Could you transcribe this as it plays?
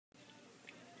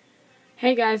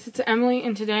Hey guys, it's Emily,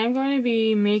 and today I'm going to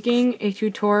be making a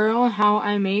tutorial on how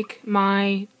I make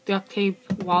my duct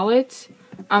tape wallets.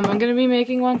 I'm going to be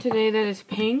making one today that is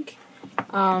pink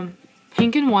and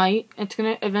white. It's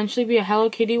going to eventually be a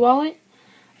Hello Kitty wallet.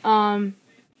 Okay,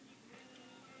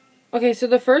 so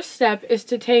the first step is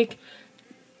to take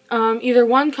either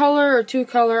one color or two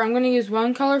color. I'm going to use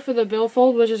one color for the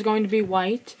billfold, which is going to be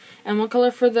white, and one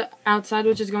color for the outside,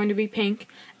 which is going to be pink,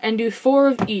 and do four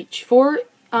of each. Four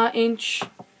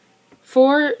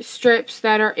strips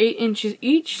that are 8 inches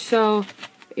each. So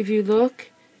if you look,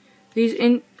 these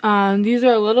are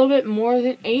a little bit more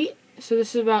than 8. So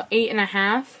this is about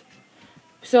 8.5.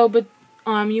 So, but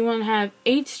you want to have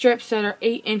 8 strips that are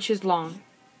 8 inches long.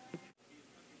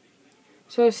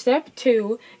 So step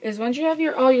 2 is once you have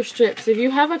all your strips, if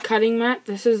you have a cutting mat,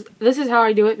 this is how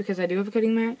I do it because I do have a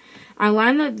cutting mat. I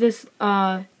line this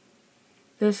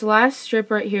last strip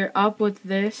right here up with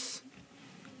this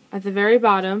at the very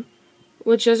bottom,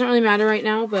 which doesn't really matter right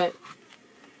now, but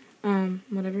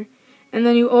whatever. And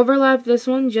then you overlap this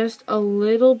one just a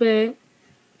little bit.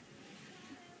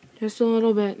 Just a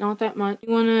little bit, not that much.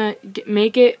 You want to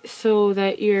make it so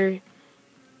that your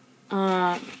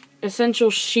essential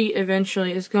sheet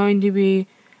eventually is going to be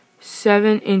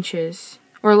 7 inches.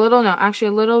 Or a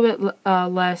little bit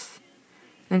less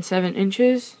than 7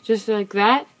 inches. Just like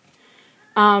that.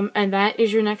 And that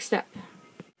is your next step.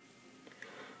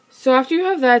 So after you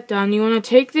have that done, you want to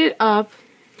take it up,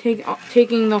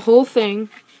 taking the whole thing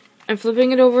and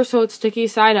flipping it over so it's sticky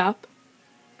side up.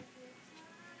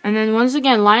 And then once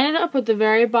again, line it up with the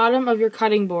very bottom of your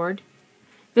cutting board.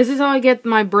 This is how I get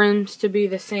my brims to be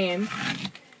the same.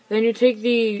 Then you take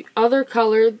the other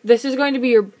color. This is going to be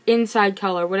your inside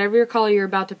color, whatever your color you're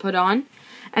about to put on.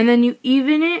 And then you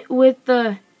even it with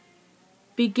the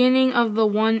beginning of the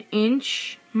 1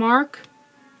 inch mark.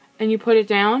 And you put it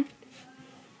down.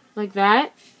 Like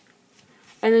that.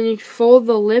 And then you fold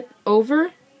the lip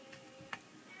over.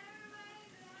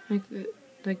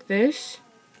 Like this.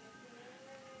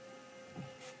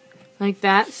 Like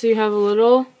that. So you have a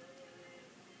little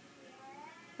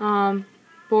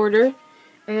border.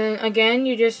 And then again,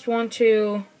 you just want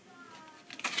to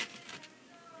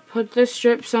put the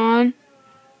strips on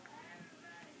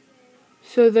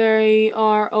so they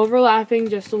are overlapping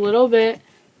just a little bit.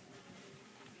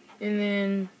 And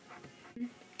then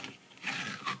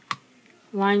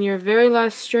line your very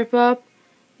last strip up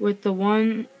with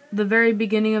the very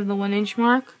beginning of the 1 inch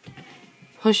mark.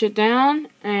 Push it down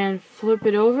and flip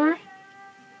it over.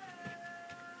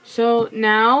 So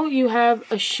now you have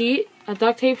a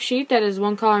duct tape sheet that is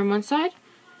one color on one side,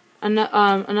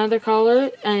 another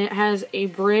color, and it has a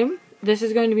brim. This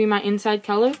is going to be my inside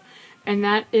color, and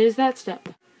that is that step.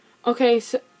 Okay,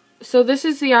 so this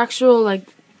is the actual,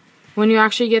 when you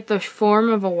actually get the form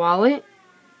of a wallet.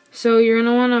 So you're going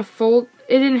to want to fold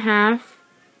it in half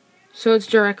so it's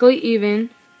directly even,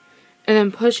 and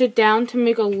then push it down to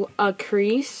make a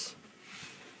crease.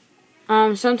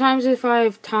 Sometimes if I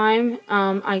have time,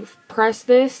 I press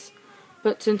this,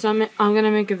 but since I'm going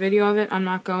to make a video of it, I'm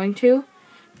not going to.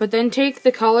 But then take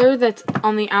the color that's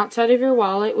on the outside of your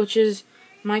wallet, which is,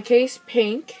 in my case,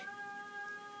 pink,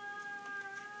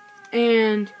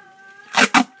 and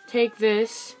take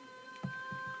this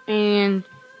and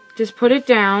just put it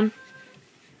down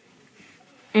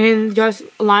and just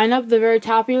line up the very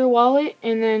top of your wallet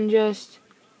and then just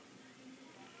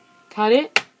cut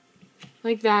it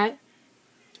like that.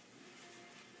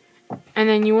 And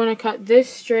then you want to cut this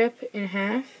strip in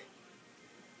half,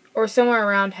 or somewhere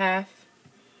around half,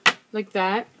 like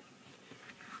that.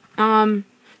 So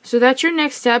that's your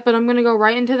next step, but I'm going to go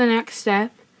right into the next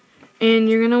step. And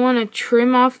you're going to want to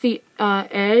trim off the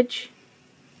edge,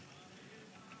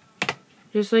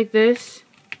 just like this.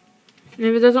 And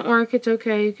if it doesn't work, it's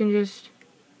okay. You can just,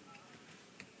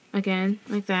 again,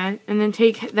 like that. And then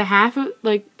take the half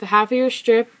of your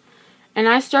strip. And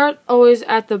I start always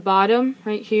at the bottom,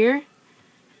 right here.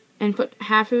 And put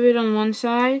half of it on one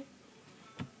side.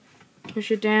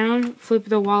 Push it down. Flip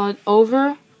the wallet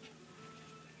over.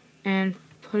 And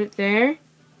put it there.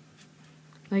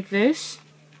 Like this.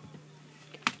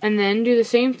 And then do the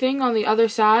same thing on the other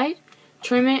side.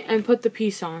 Trim it and put the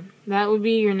piece on. That would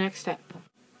be your next step.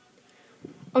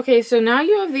 Okay, so now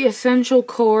you have the essential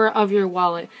core of your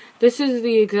wallet. This is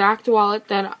the exact wallet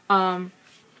that I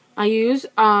use.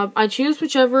 I choose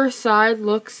whichever side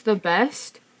looks the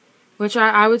best, which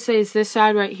I would say is this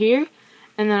side right here.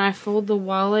 And then I fold the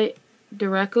wallet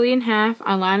directly in half.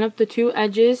 I line up the two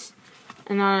edges,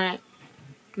 and then I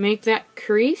make that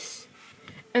crease.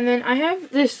 And then I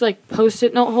have this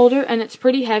post-it note holder, and it's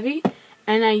pretty heavy.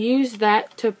 And I use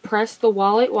that to press the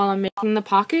wallet while I'm making the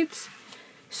pockets.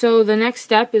 So the next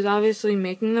step is obviously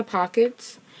making the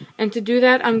pockets. And to do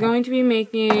that, I'm going to be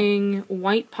making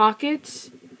white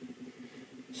pockets.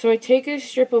 So I take a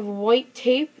strip of white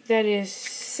tape that is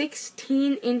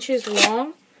 16 inches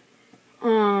long.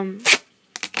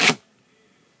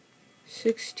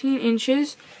 16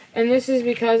 inches. And this is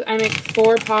because I make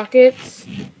 4 pockets,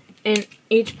 and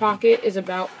each pocket is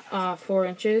about 4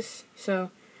 inches.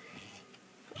 So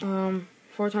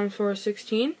 4 times 4 is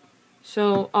 16.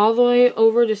 So all the way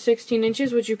over to 16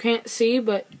 inches, which you can't see,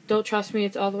 but don't trust me,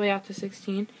 it's all the way out to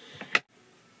 16.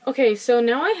 Okay, so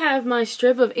now I have my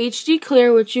strip of HD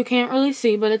clear, which you can't really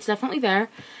see, but it's definitely there,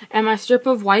 and my strip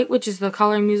of white, which is the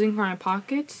color I'm using for my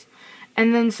pockets.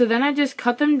 And then, so then I just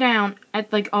cut them down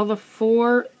at like all the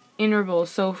 4 intervals.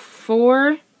 So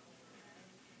 4,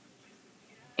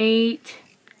 8,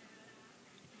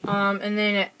 and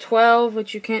then at 12,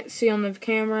 which you can't see on the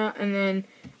camera, and then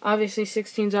obviously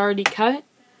 16 is already cut.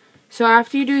 So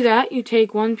after you do that, you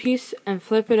take one piece and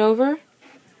flip it over,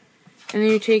 and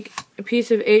then you take a piece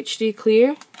of HD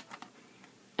clear,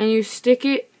 and you stick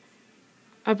it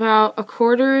about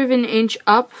 1/4 of an inch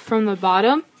up from the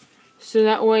bottom, so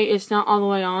that way it's not all the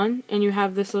way on, and you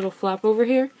have this little flap over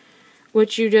here,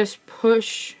 which you just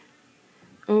push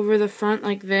over the front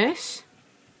like this.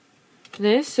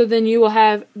 So then you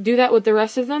will do that with the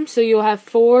rest of them, so you'll have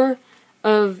 4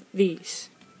 of these.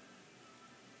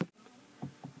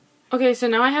 Okay, so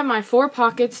now I have my 4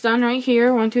 pockets done right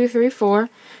here, 1, 2, 3, 4,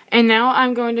 and now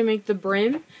I'm going to make the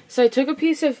brim. So I took a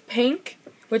piece of pink,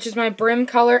 which is my brim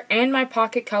color and my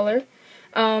pocket color,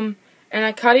 and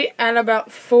I cut it at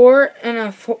about 4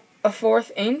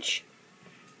 1/4 inch,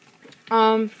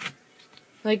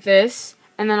 like this,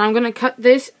 and then I'm going to cut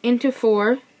this into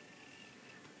 4.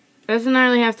 Doesn't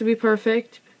really have to be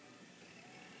perfect,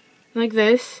 like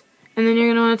this, and then you're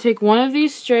going to want to take one of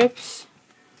these strips,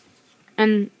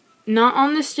 and not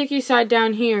on the sticky side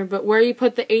down here, but where you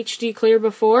put the HD clear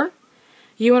before,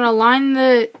 you want to line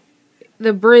the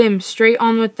brim straight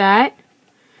on with that,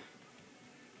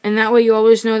 and that way you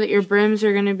always know that your brims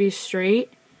are going to be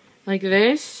straight, like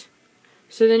this.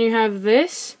 So then you have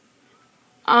this,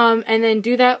 and then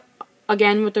do that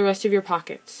again with the rest of your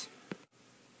pockets.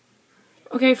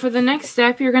 Okay, for the next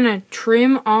step, you're going to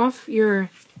trim off your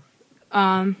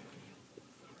the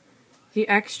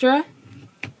extra,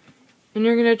 and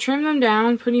you're going to trim them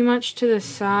down pretty much to the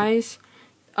size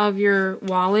of your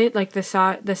wallet, like the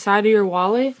side of your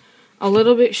wallet, a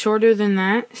little bit shorter than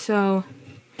that. So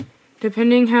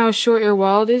depending how short your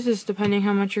wallet is depending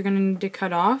how much you're going to need to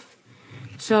cut off.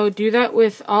 So do that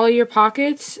with all your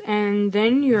pockets, and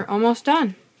then you're almost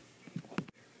done.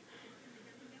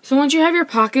 So once you have your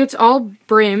pockets all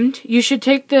brimmed, you should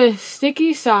take the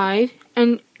sticky side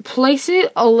and place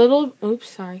it a little,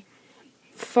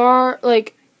 far,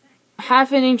 like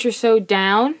 1/2 inch or so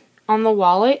down on the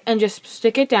wallet, and just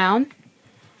stick it down.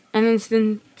 And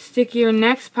then stick your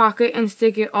next pocket and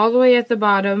stick it all the way at the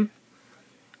bottom,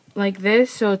 like this,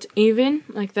 so it's even,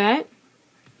 like that.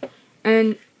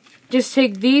 And just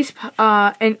take these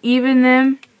and even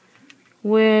them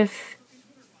with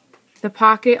the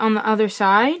pocket on the other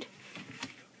side,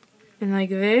 and like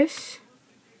this,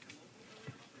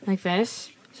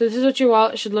 So this is what your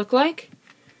wallet should look like.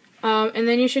 And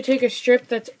then you should take a strip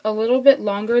that's a little bit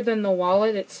longer than the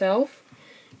wallet itself,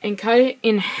 and cut it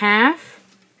in half,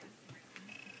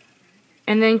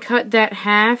 and then cut that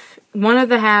one of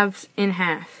the halves in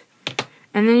half.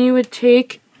 And then you would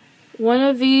take one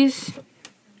of these,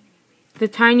 the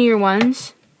tinier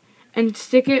ones, and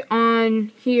stick it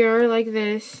on here like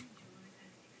this,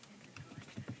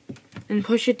 and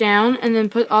push it down, and then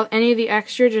put any of the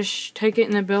extra, just take it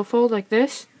in the billfold like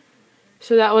this,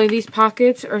 so that way these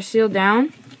pockets are sealed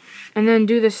down. And then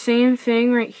do the same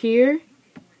thing right here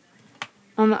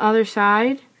on the other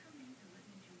side.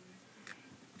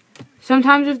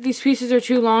 Sometimes if these pieces are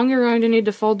too long, you're going to need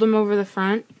to fold them over the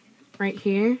front right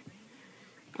here.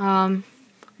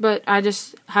 But I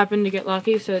just happened to get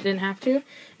lucky, so it didn't have to.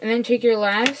 And then take your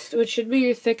last, which should be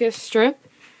your thickest strip,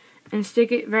 and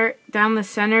stick it down the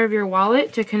center of your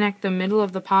wallet to connect the middle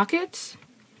of the pockets.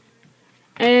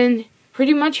 And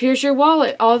pretty much here's your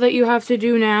wallet. All that you have to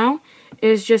do now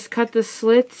is just cut the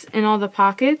slits in all the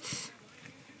pockets.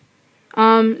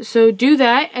 So do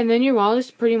that, and then your wallet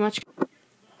is pretty much...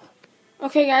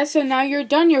 Okay guys, so now you're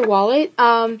done your wallet.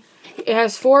 It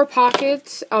has 4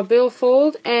 pockets, a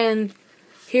billfold, and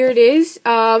here it is.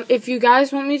 If you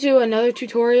guys want me to do another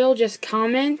tutorial, just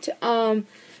comment.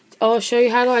 I'll show you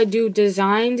how I do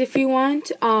designs if you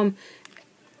want.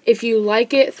 If you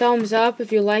like it, thumbs up.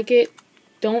 If you like it,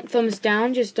 don't thumbs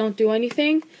down. Just don't do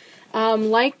anything.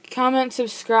 Like, comment,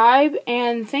 subscribe,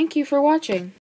 and thank you for watching.